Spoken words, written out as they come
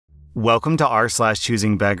Welcome to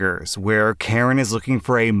r/Choosingbeggars, where Karen is looking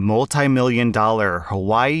for a multi-million-dollar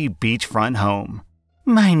Hawaii beachfront home.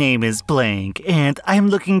 My name is Blank, and I'm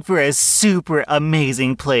looking for a super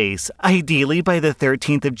amazing place, ideally by the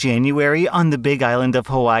 13th of January on the Big Island of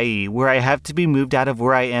Hawaii, where I have to be moved out of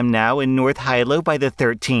where I am now in North Hilo by the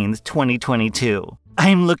 13th, 2022.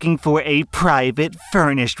 I'm looking for a private,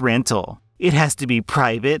 furnished rental. It has to be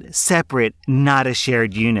private, separate, not a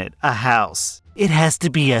shared unit, a house. It has to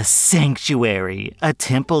be a sanctuary, a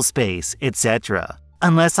temple space, etc.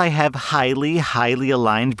 Unless I have highly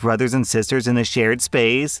aligned brothers and sisters in the shared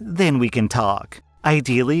space, then we can talk.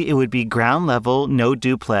 Ideally, it would be ground level, no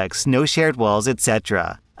duplex, no shared walls,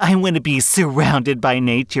 etc. I want to be surrounded by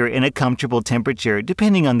nature in a comfortable temperature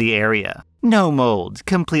depending on the area. No mold,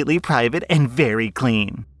 completely private and very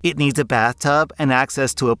clean. It needs a bathtub and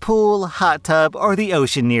access to a pool, hot tub, or the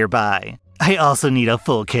ocean nearby. I also need a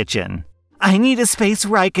full kitchen. I need a space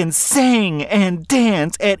where I can sing and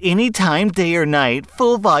dance at any time, day or night,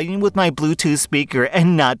 full volume with my Bluetooth speaker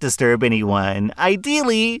and not disturb anyone.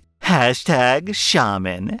 Ideally,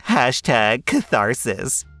 #shaman,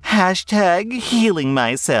 #catharsis, #healing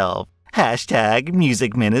myself,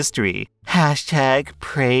 #music ministry,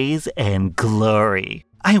 #praise and glory.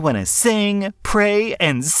 I want to sing, pray,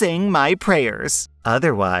 and sing my prayers.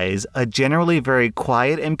 Otherwise, a generally very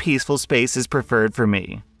quiet and peaceful space is preferred for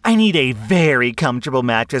me. I need a very comfortable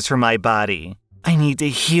mattress for my body. I need to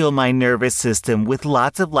heal my nervous system with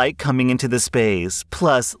lots of light coming into the space,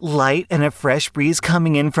 plus light and a fresh breeze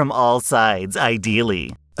coming in from all sides,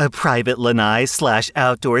 ideally. A private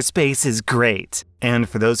lanai/outdoor space is great. And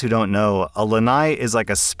for those who don't know, a lanai is like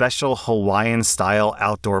a special Hawaiian-style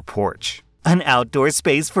outdoor porch. An outdoor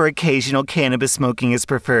space for occasional cannabis smoking is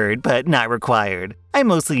preferred, but not required. I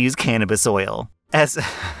mostly use cannabis oil.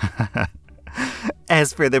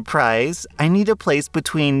 As for the price, I need a place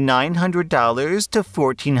between $900 to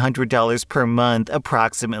 $1,400 per month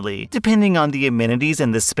approximately, depending on the amenities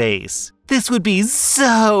and the space. This would be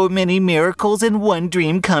so many miracles and one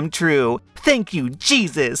dream come true. Thank you,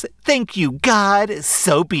 Jesus. Thank you, God.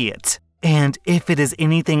 So be it. And if it is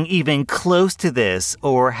anything even close to this,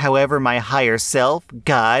 or however my higher self,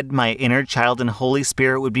 God, my inner child and Holy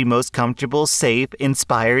Spirit would be most comfortable, safe,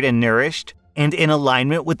 inspired, and nourished, and in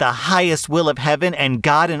alignment with the highest will of heaven and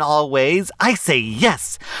God in all ways, I say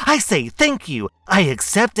yes. I say thank you. I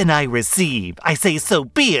accept and I receive. I say so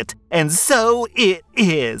be it. And so it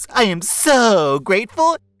is. I am so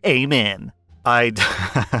grateful. Amen. I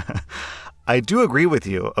do agree with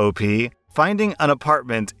you, OP. Finding an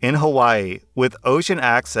apartment in Hawaii with ocean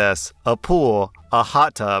access, a pool, a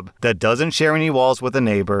hot tub that doesn't share any walls with a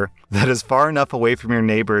neighbor, that is far enough away from your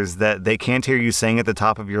neighbors that they can't hear you sing at the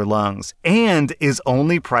top of your lungs, and is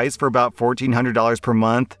only priced for about $1,400 per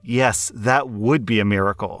month, yes, that would be a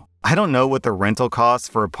miracle. I don't know what the rental cost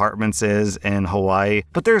for apartments is in Hawaii,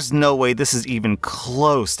 but there's no way this is even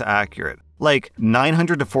close to accurate. Like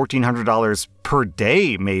 $900 to $1,400 per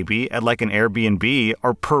day, maybe, at like an Airbnb,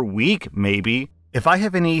 or per week, maybe. If I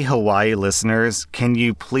have any Hawaii listeners, can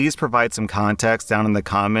you please provide some context down in the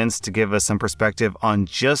comments to give us some perspective on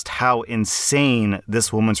just how insane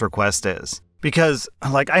this woman's request is? Because,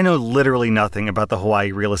 I know literally nothing about the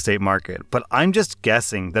Hawaii real estate market, but I'm just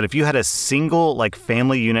guessing that if you had a single,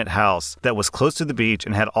 family unit house that was close to the beach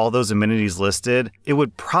and had all those amenities listed, it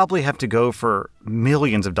would probably have to go for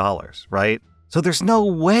millions of dollars, right? So there's no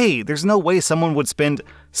way someone would spend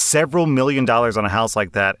several $1,000,000 on a house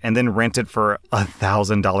like that and then rent it for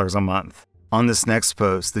 $1,000 a month. On this next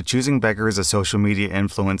post, the Choosing Beggar is a social media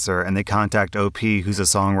influencer and they contact OP, who's a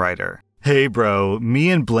songwriter. Hey bro,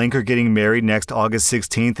 me and Blank are getting married next August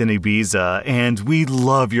 16th in Ibiza, and we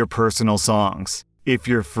love your personal songs. If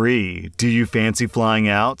you're free, do you fancy flying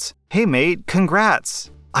out? Hey mate,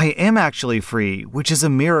 congrats! I am actually free, which is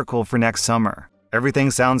a miracle for next summer.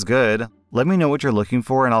 Everything sounds good. Let me know what you're looking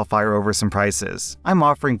for and I'll fire over some prices. I'm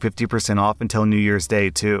offering 50% off until New Year's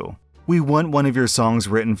Day too. We want one of your songs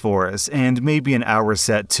written for us, and maybe an hour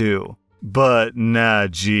set too. But nah,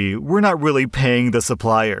 G, we're not really paying the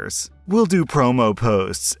suppliers. We'll do promo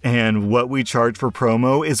posts, and what we charge for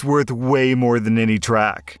promo is worth way more than any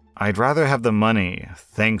track. I'd rather have the money,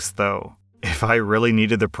 thanks though. If I really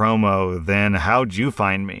needed the promo, then how'd you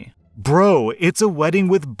find me? Bro, it's a wedding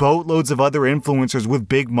with boatloads of other influencers with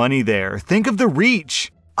big money there. Think of the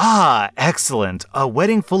reach. Ah, excellent. A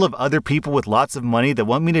wedding full of other people with lots of money that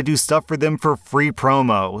want me to do stuff for them for free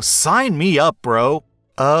promo. Sign me up, bro.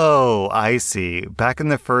 Oh, I see. Back in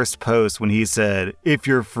the first post when he said, if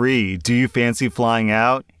you're free, do you fancy flying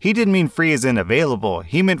out? He didn't mean free as in available.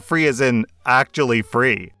 He meant free as in actually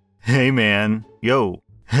free. Hey man. Yo.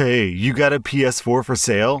 Hey, you got a PS4 for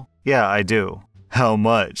sale? Yeah, I do. How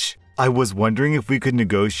much? I was wondering if we could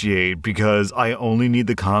negotiate because I only need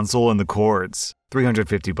the console and the cords.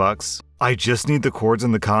 $350. I just need the cords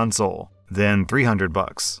and the console. Then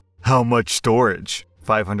 $300. How much storage?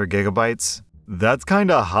 500 gigabytes? That's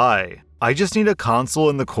kinda high. I just need a console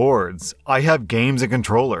and the cords. I have games and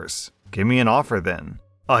controllers. Give me an offer then.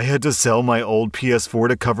 I had to sell my old PS4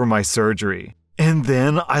 to cover my surgery. And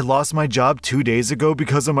then I lost my job 2 days ago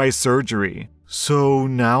because of my surgery. So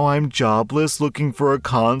now I'm jobless looking for a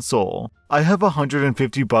console. I have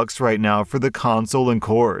 $150 right now for the console and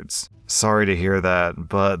cords. Sorry to hear that,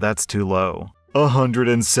 but that's too low.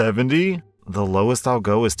 170? The lowest I'll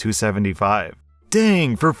go is 275.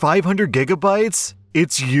 Dang, for 500 gigabytes?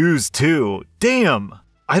 It's used too. Damn!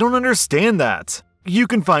 I don't understand that. You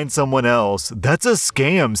can find someone else. That's a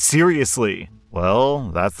scam, seriously.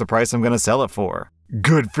 Well, that's the price I'm gonna sell it for.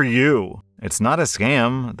 Good for you. It's not a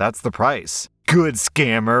scam, that's the price. Good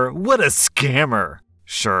scammer. What a scammer.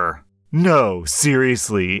 Sure. No,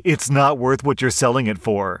 seriously, it's not worth what you're selling it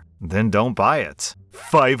for. Then don't buy it.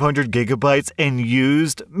 500 gigabytes and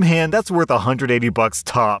used? Man, that's worth $180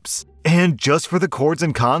 tops. And just for the cords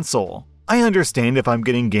and console. I understand if I'm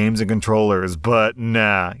getting games and controllers, but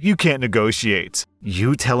nah, you can't negotiate.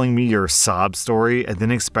 You telling me your sob story and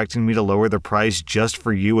then expecting me to lower the price just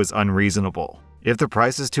for you is unreasonable. If the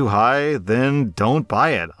price is too high, then don't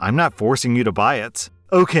buy it. I'm not forcing you to buy it.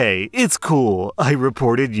 Okay, it's cool. I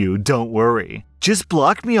reported you, don't worry. Just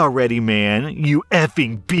block me already, man, you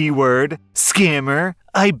effing B-word. Scammer,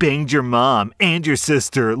 I banged your mom and your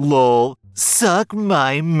sister, lol. Suck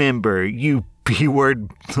my member, you B-word.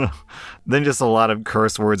 Then just a lot of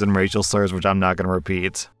curse words and racial slurs, which I'm not going to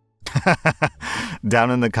repeat. Down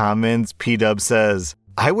in the comments, P-Dub says,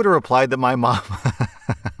 I would have replied that my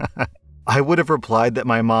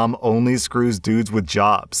mom only screws dudes with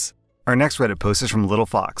jobs. Our next Reddit post is from Little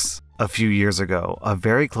Fox. A few years ago, a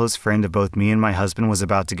very close friend of both me and my husband was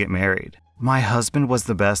about to get married. My husband was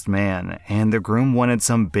the best man, and the groom wanted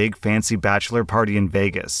some big fancy bachelor party in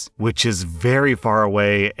Vegas, which is very far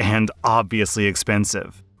away and obviously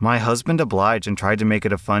expensive. My husband obliged and tried to make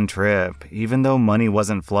it a fun trip, even though money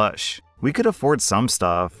wasn't flush. We could afford some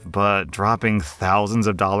stuff, but dropping thousands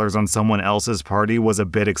of dollars on someone else's party was a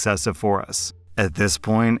bit excessive for us. At this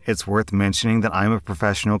point, it's worth mentioning that I'm a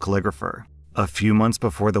professional calligrapher. A few months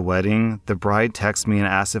before the wedding, the bride texted me and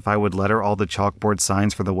asked if I would let her all the chalkboard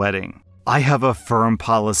signs for the wedding. I have a firm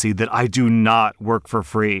policy that I do not work for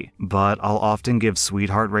free, but I'll often give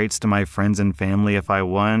sweetheart rates to my friends and family if I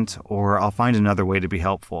want, or I'll find another way to be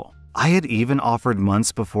helpful. I had even offered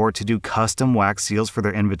months before to do custom wax seals for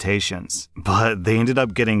their invitations, but they ended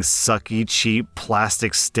up getting sucky, cheap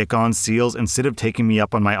plastic stick-on seals instead of taking me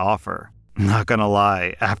up on my offer. Not gonna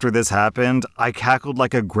lie, after this happened, I cackled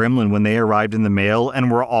like a gremlin when they arrived in the mail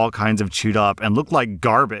and were all kinds of chewed up and looked like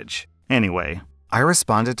garbage. Anyway, I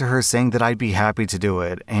responded to her saying that I'd be happy to do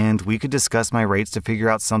it, and we could discuss my rates to figure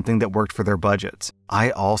out something that worked for their budget.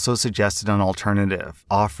 I also suggested an alternative,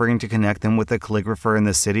 offering to connect them with a calligrapher in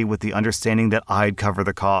the city with the understanding that I'd cover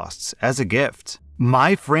the costs, as a gift.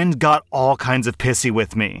 My friend got all kinds of pissy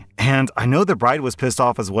with me, and I know the bride was pissed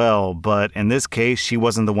off as well, but in this case, she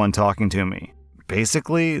wasn't the one talking to me.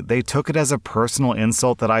 Basically, they took it as a personal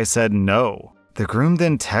insult that I said no. The groom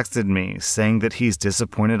then texted me, saying that he's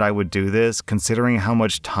disappointed I would do this, considering how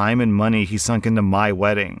much time and money he sunk into my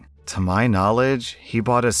wedding. To my knowledge, he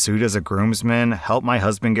bought a suit as a groomsman, helped my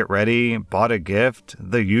husband get ready, bought a gift,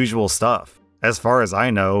 the usual stuff. As far as I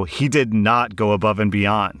know, he did not go above and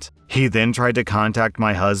beyond. He then tried to contact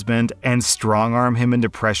my husband and strong-arm him into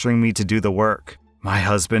pressuring me to do the work. My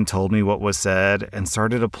husband told me what was said and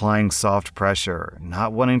started applying soft pressure,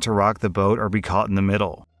 not wanting to rock the boat or be caught in the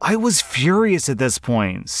middle. I was furious at this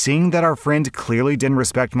point, seeing that our friend clearly didn't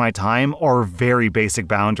respect my time or very basic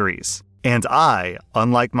boundaries. And I,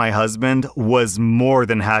 unlike my husband, was more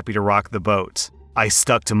than happy to rock the boat. I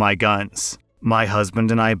stuck to my guns. My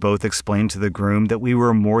husband and I both explained to the groom that we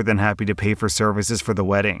were more than happy to pay for services for the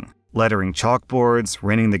wedding, lettering chalkboards,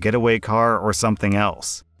 renting the getaway car, or something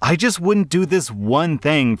else. I just wouldn't do this one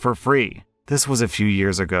thing for free. This was a few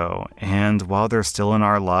years ago, and while they're still in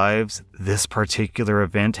our lives, this particular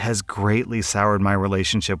event has greatly soured my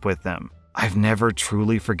relationship with them. I've never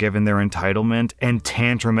truly forgiven their entitlement and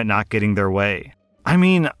tantrum at not getting their way. I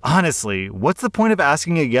mean, honestly, what's the point of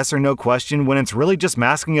asking a yes or no question when it's really just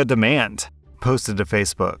masking a demand? Posted to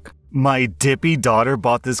Facebook. My dippy daughter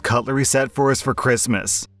bought this cutlery set for us for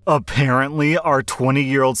Christmas. Apparently, our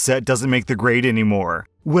 20-year-old set doesn't make the grade anymore.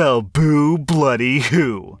 Well, boo bloody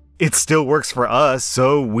who. It still works for us,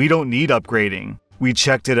 so we don't need upgrading. We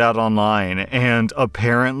checked it out online, and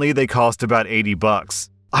apparently they cost about $80.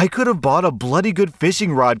 I could have bought a bloody good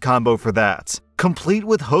fishing rod combo for that, complete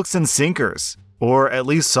with hooks and sinkers. Or at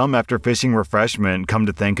least some after fishing refreshment, come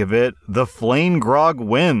to think of it, the Flame Grog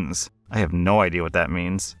wins. I have no idea what that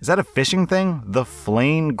means. Is that a fishing thing? The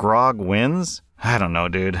Flame Grog wins? I don't know,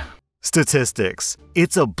 dude. Statistics.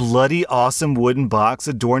 It's a bloody awesome wooden box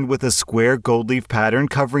adorned with a square gold leaf pattern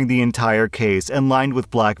covering the entire case and lined with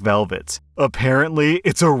black velvet. Apparently,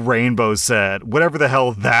 it's a rainbow set, whatever the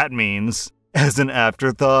hell that means. As an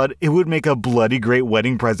afterthought, it would make a bloody great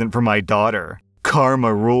wedding present for my daughter.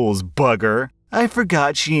 Karma rules, bugger. I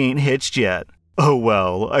forgot she ain't hitched yet. Oh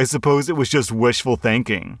well, I suppose it was just wishful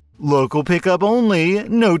thinking. Local pickup only,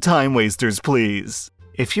 no time wasters please.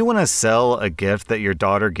 If you want to sell a gift that your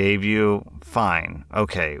daughter gave you, fine,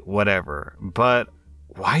 okay, whatever. But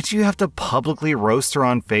why do you have to publicly roast her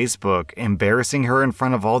on Facebook, embarrassing her in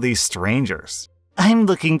front of all these strangers? I'm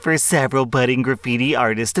looking for several budding graffiti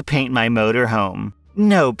artists to paint my motorhome.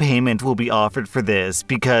 No payment will be offered for this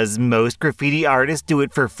because most graffiti artists do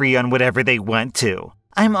it for free on whatever they want to.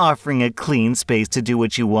 I'm offering a clean space to do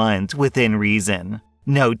what you want, within reason.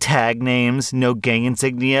 No tag names, no gang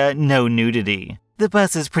insignia, no nudity. The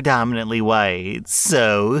bus is predominantly white,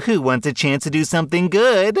 so who wants a chance to do something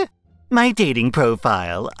good? My dating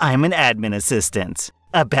profile, I'm an admin assistant.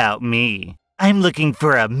 About me, I'm looking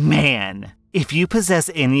for a man. If you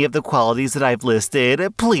possess any of the qualities that I've listed,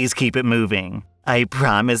 please keep it moving. I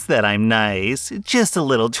promise that I'm nice, just a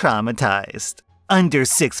little traumatized. Under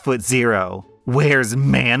 6'0", wears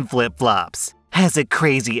man flip-flops, has a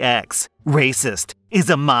crazy ex, racist, is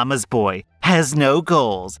a mama's boy, has no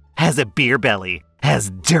goals, has a beer belly,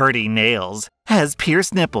 has dirty nails, has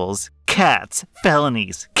pierced nipples, cats,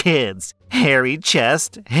 felonies, kids, hairy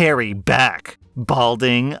chest, hairy back,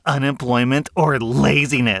 balding, unemployment, or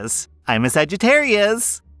laziness. I'm a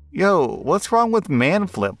Sagittarius. Yo, what's wrong with man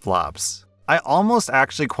flip-flops? I almost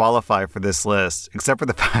actually qualify for this list, except for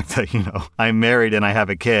the fact that, I'm married and I have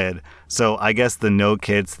a kid, so I guess the no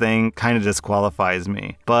kids thing kind of disqualifies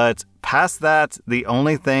me. But past that, the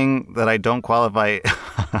only thing that I don't qualify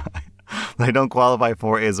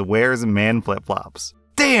for is wears man flip-flops.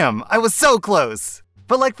 Damn, I was so close!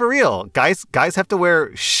 But for real, guys have to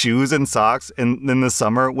wear shoes and socks in the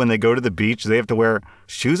summer when they go to the beach. They have to wear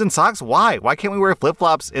shoes and socks? Why? Why can't we wear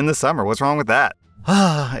flip-flops in the summer? What's wrong with that?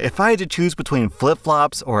 If I had to choose between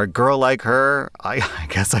flip-flops or a girl like her, I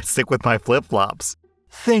guess I'd stick with my flip-flops.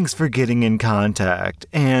 Thanks for getting in contact,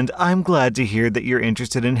 and I'm glad to hear that you're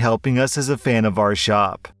interested in helping us as a fan of our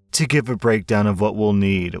shop. To give a breakdown of what we'll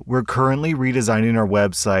need, we're currently redesigning our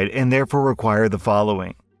website and therefore require the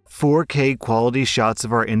following. 4K quality shots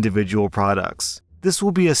of our individual products. This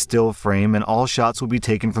will be a still frame and all shots will be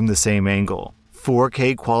taken from the same angle.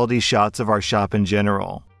 4K quality shots of our shop in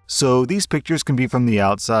general. So these pictures can be from the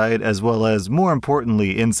outside as well as, more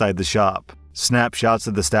importantly, inside the shop. Snapshots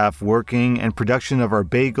of the staff working and production of our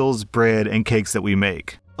bagels, bread, and cakes that we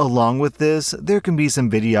make. Along with this, there can be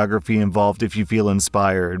some videography involved if you feel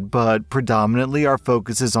inspired, but predominantly our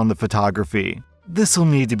focus is on the photography. This will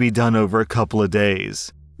need to be done over a couple of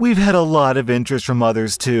days. We've had a lot of interest from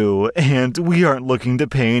others too, and we aren't looking to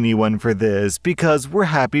pay anyone for this because we're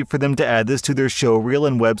happy for them to add this to their showreel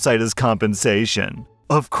and website as compensation.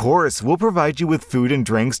 Of course, we'll provide you with food and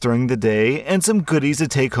drinks during the day and some goodies to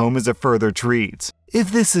take home as a further treat.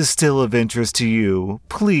 If this is still of interest to you,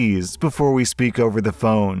 please, before we speak over the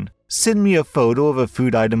phone, send me a photo of a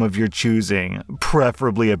food item of your choosing,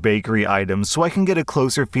 preferably a bakery item, so I can get a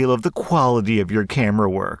closer feel of the quality of your camera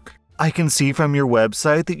work. I can see from your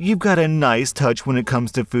website that you've got a nice touch when it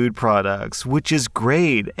comes to food products, which is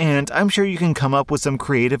great, and I'm sure you can come up with some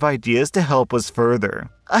creative ideas to help us further.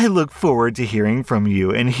 I look forward to hearing from you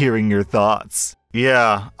and hearing your thoughts.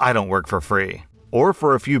 Yeah, I don't work for free. Or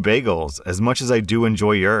for a few bagels, as much as I do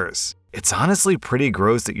enjoy yours. It's honestly pretty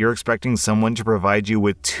gross that you're expecting someone to provide you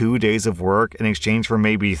with 2 days of work in exchange for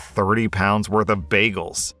maybe 30 pounds worth of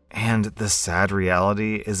bagels. And the sad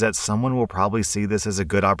reality is that someone will probably see this as a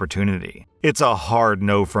good opportunity. It's a hard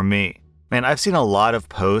no from me. Man, I've seen a lot of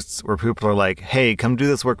posts where people are like, hey, come do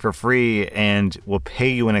this work for free and we'll pay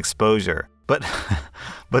you an exposure.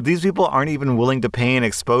 But these people aren't even willing to pay an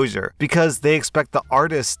exposure because they expect the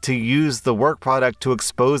artist to use the work product to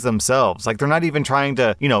expose themselves. They're not even trying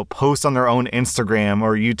to, post on their own Instagram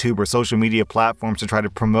or YouTube or social media platforms to try to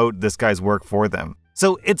promote this guy's work for them.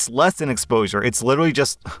 So it's less than exposure. It's literally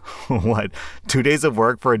just, 2 days of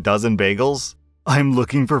work for a dozen bagels? I'm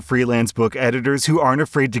looking for freelance book editors who aren't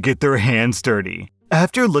afraid to get their hands dirty.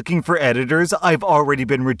 After looking for editors, I've already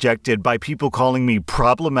been rejected by people calling me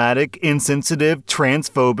problematic, insensitive,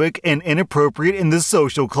 transphobic, and inappropriate in the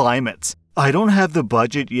social climate. I don't have the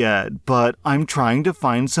budget yet, but I'm trying to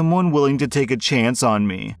find someone willing to take a chance on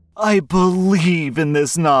me. I believe in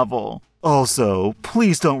this novel. Also,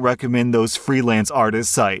 please don't recommend those freelance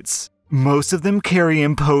artist sites. Most of them carry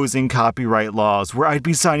imposing copyright laws where I'd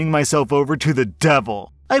be signing myself over to the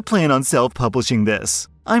devil. I plan on self-publishing this.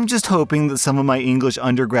 I'm just hoping that some of my English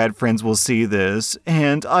undergrad friends will see this,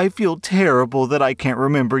 and I feel terrible that I can't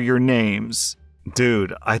remember your names.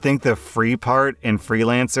 Dude, I think the free part in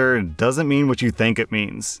freelancer doesn't mean what you think it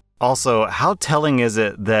means. Also, how telling is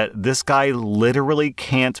it that this guy literally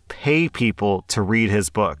can't pay people to read his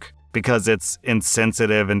book because it's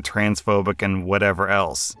insensitive and transphobic and whatever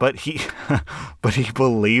else. But he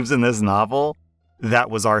believes in this novel? That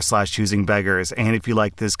was r/Choosingbeggars, and if you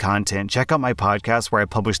like this content, check out my podcast where I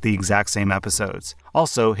publish the exact same episodes.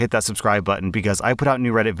 Also, hit that subscribe button because I put out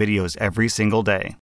new Reddit videos every single day.